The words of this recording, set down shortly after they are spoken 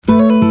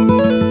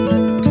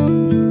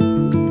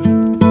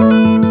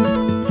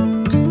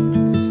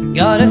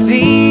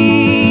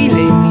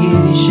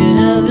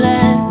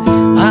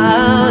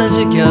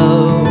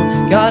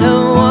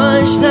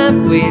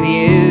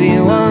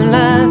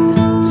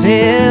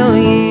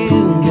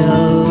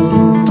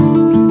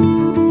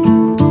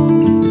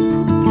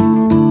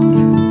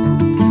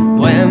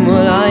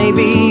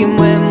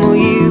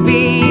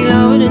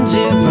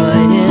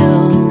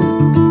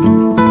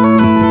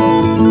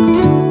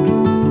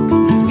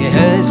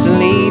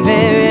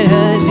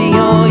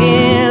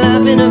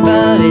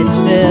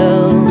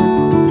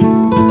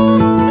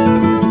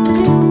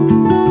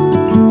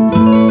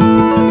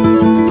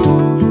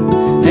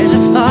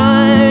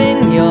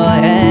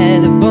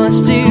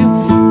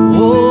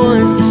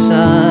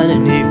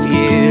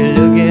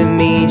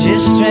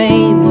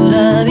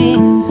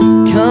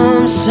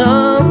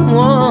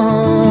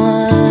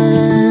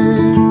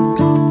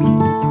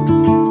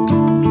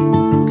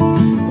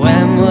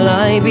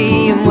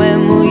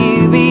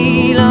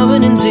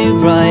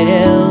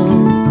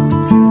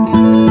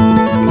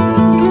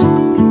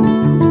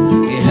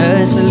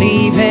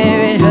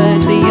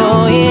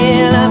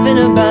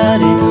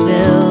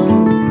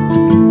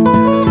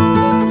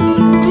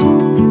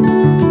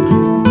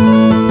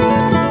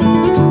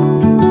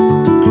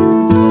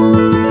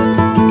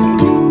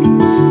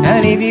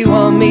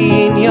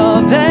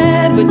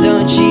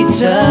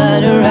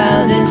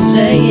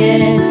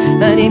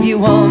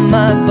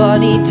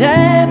Bonnie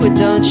dead, but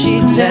don't you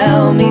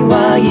tell me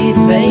why you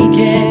fake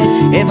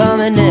it. If I'm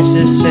a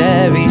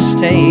necessary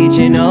stage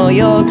in all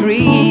your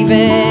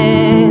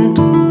grieving,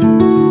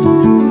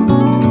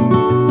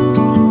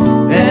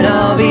 then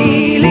I'll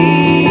be leaving.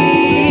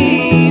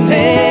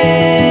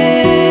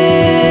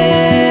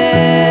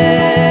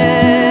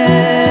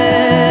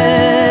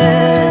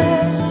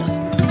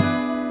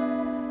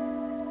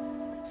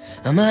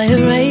 Am I a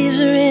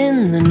razor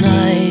in the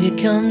night it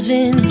comes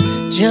in,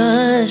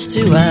 just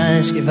to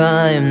ask if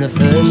I am the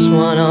first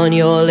one on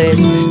your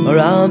list, or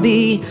I'll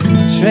be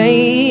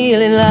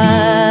trailing like